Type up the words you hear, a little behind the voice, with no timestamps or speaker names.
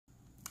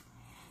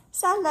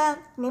Salam,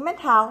 ni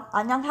hao,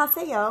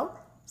 annyeonghaseyo,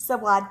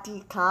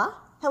 sawadee-ka.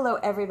 Hello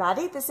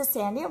everybody, this is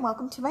Sandy and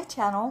welcome to my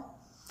channel.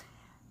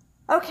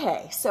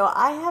 Okay, so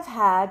I have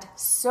had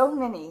so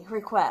many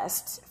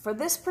requests for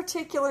this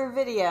particular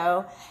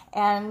video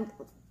and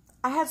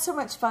I had so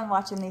much fun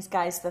watching these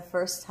guys the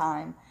first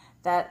time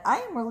that I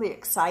am really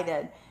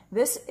excited.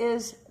 This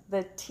is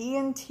the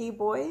TNT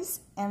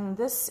boys and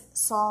this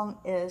song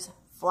is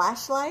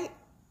Flashlight.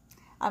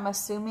 I'm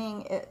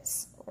assuming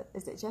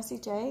is it Jessie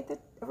J that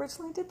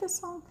originally did this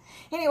song?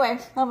 Anyway,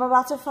 I'm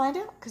about to find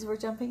out because we're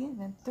jumping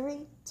in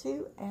 3,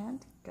 2,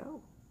 and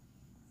go.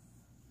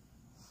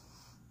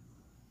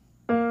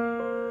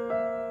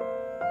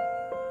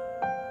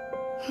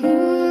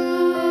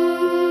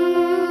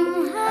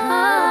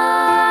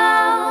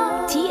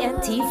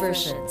 TNT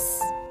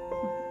versions.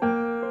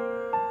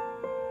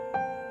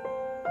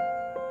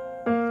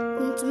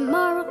 When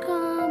tomorrow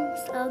comes,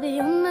 I'll be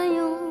on my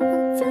own,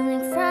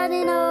 feeling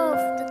frightened of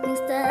the things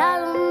that I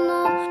don't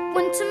know.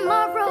 When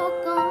tomorrow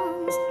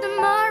comes,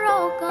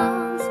 tomorrow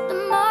comes,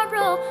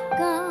 tomorrow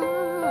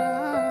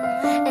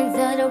comes, and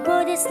though the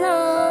road is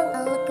long,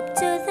 I look up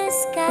to the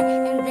sky,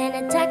 and then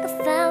I take a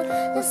felt,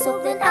 let's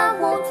hope that I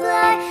won't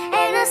fly,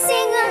 and I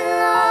sing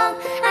along,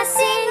 I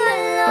sing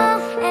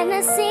along, and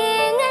I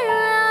sing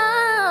along.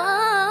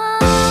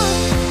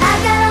 I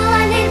got all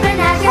I need when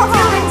I get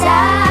through and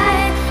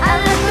die. I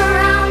look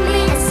around me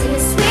and see a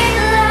sweet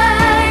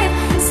life.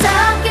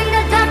 Stuck in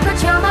the dark, but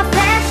you're my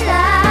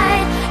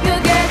flashlight.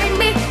 You're getting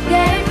me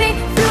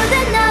through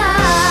the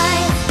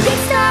night. Big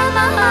star in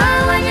my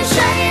heart when you're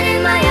shining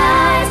in my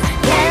eyes.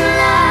 Can't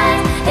lie,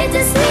 it's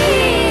a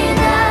sweet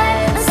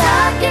life. I'm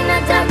stuck in the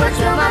dark, but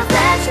you're my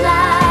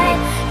flashlight.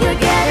 You're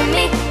getting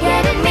me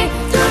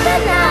through the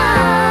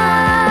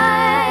night.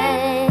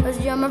 'Cause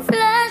you're my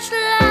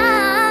flashlight.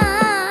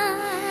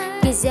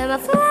 'Cause you're my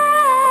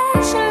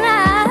flashlight.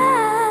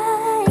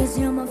 'Cause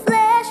you're my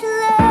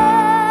flashlight.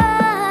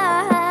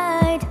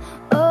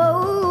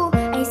 Oh,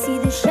 I see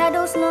the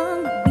shadows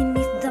long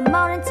beneath the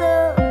mountain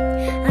top.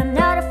 I'm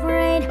not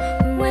afraid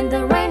when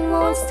the rain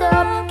won't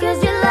stop.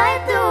 'Cause you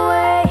light the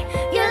way,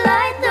 you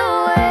light the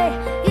way,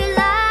 you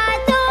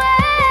light the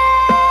way.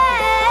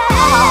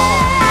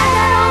 I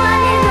got all I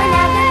need when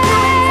I get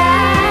through and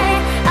die.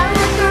 I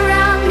look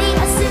around me,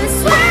 I see the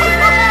sweet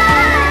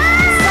light.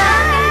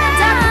 Stuck in the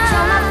dark, but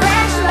you're my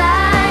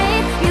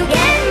flashlight. You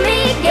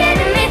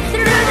getting me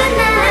through the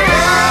night.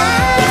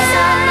 It's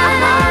on my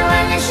heart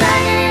when you're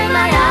shining in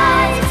my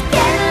eyes.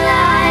 Can't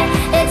lie,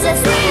 it's a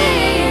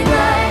sweet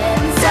light.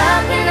 I'm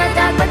stuck in the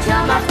dark, but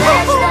you're my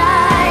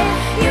flashlight.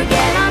 You're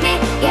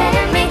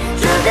getting me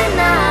through the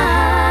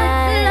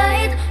night.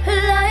 Light,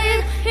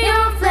 you're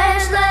my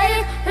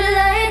flashlight.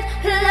 Light,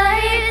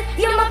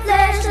 you're my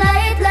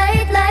flashlight.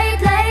 Light.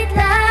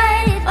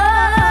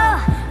 Oh,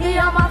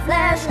 you're my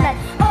flashlight.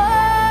 Oh,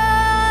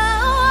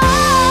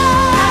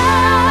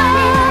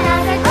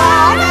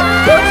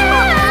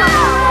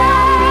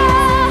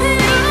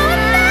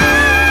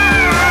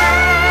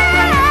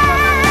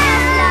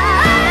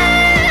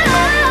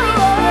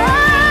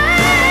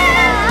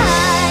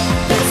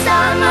 it's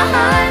on my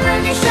heart when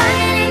you're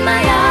shining in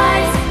my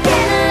eyes.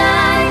 Can't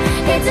lie,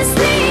 it's a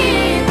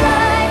sweet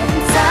light.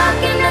 I'm stuck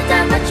in the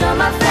dark, but you're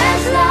my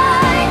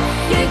flashlight.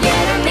 You're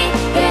getting me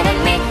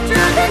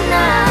through the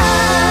night.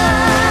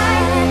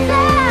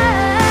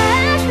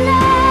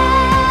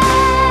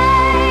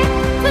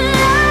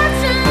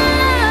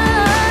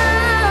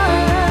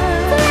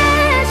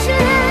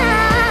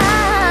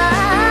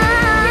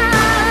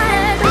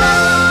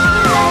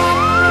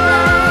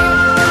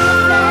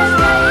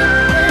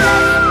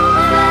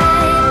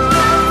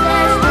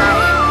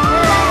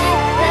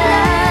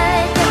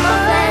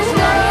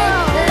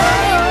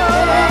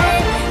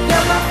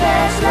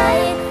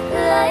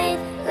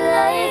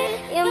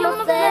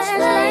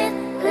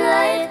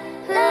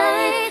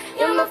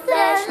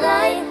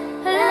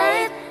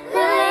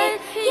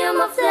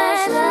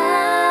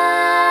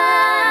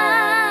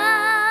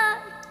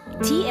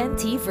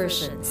 TNT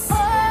versions.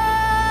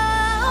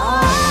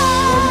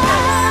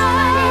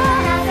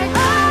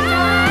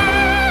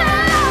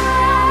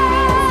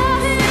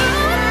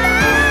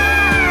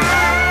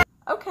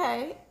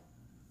 Okay.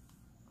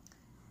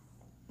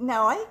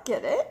 Now I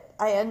get it.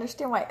 I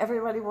understand why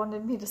everybody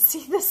wanted me to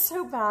see this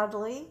so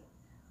badly.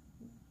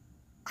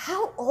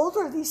 How old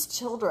are these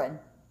children?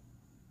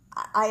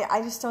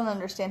 I just don't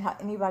understand how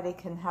anybody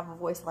can have a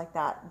voice like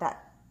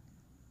that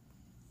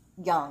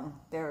young.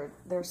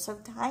 They're so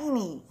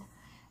tiny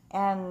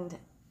and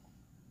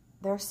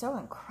they're so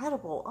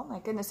incredible. Oh my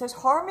goodness, those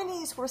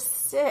harmonies were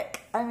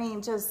sick. I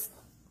mean, just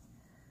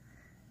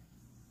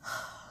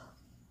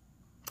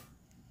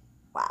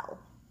wow.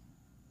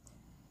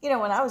 You know,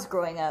 when I was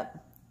growing up,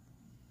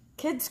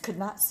 kids could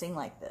not sing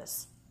like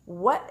this.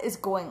 What is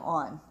going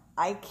on?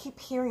 I keep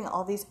hearing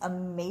all these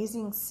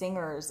amazing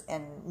singers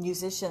and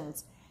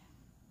musicians.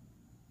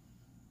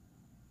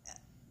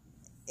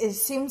 It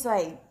seems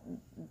like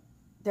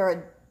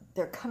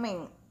they're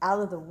coming out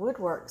of the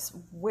woodworks.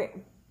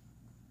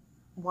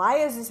 Why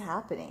is this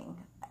happening?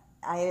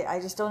 I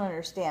just don't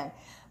understand.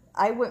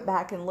 I went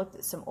back and looked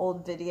at some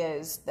old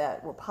videos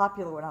that were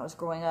popular when I was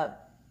growing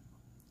up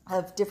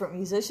of different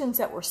musicians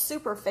that were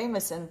super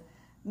famous, and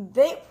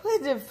they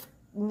would have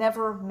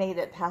never made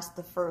it past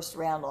the first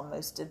round on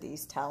most of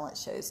these talent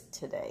shows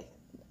today.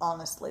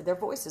 Honestly, their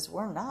voices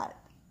were not,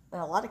 in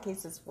a lot of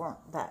cases,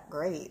 weren't that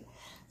great.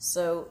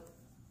 So,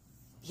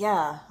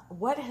 yeah,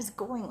 what is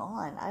going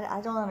on? I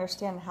don't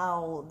understand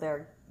how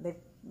they've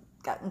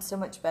gotten so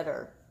much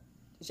better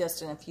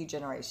just in a few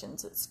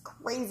generations. It's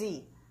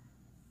crazy.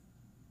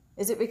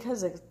 Is it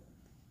because of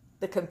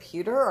the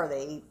computer? Are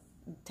they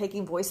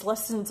taking voice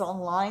lessons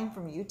online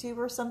from YouTube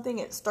or something?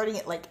 It's starting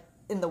it like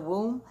in the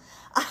womb.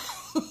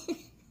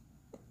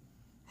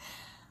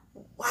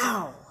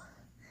 Wow.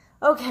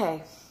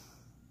 Okay.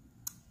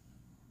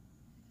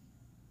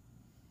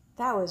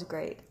 That was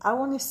great. I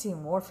want to see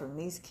more from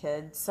these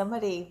kids.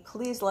 Somebody,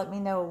 please let me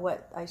know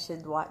what I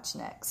should watch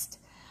next.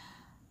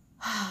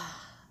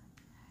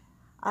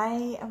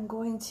 I am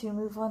going to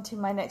move on to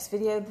my next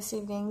video this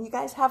evening. You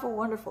guys have a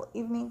wonderful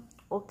evening.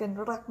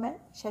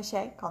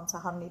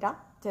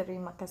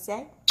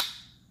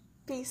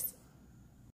 Peace.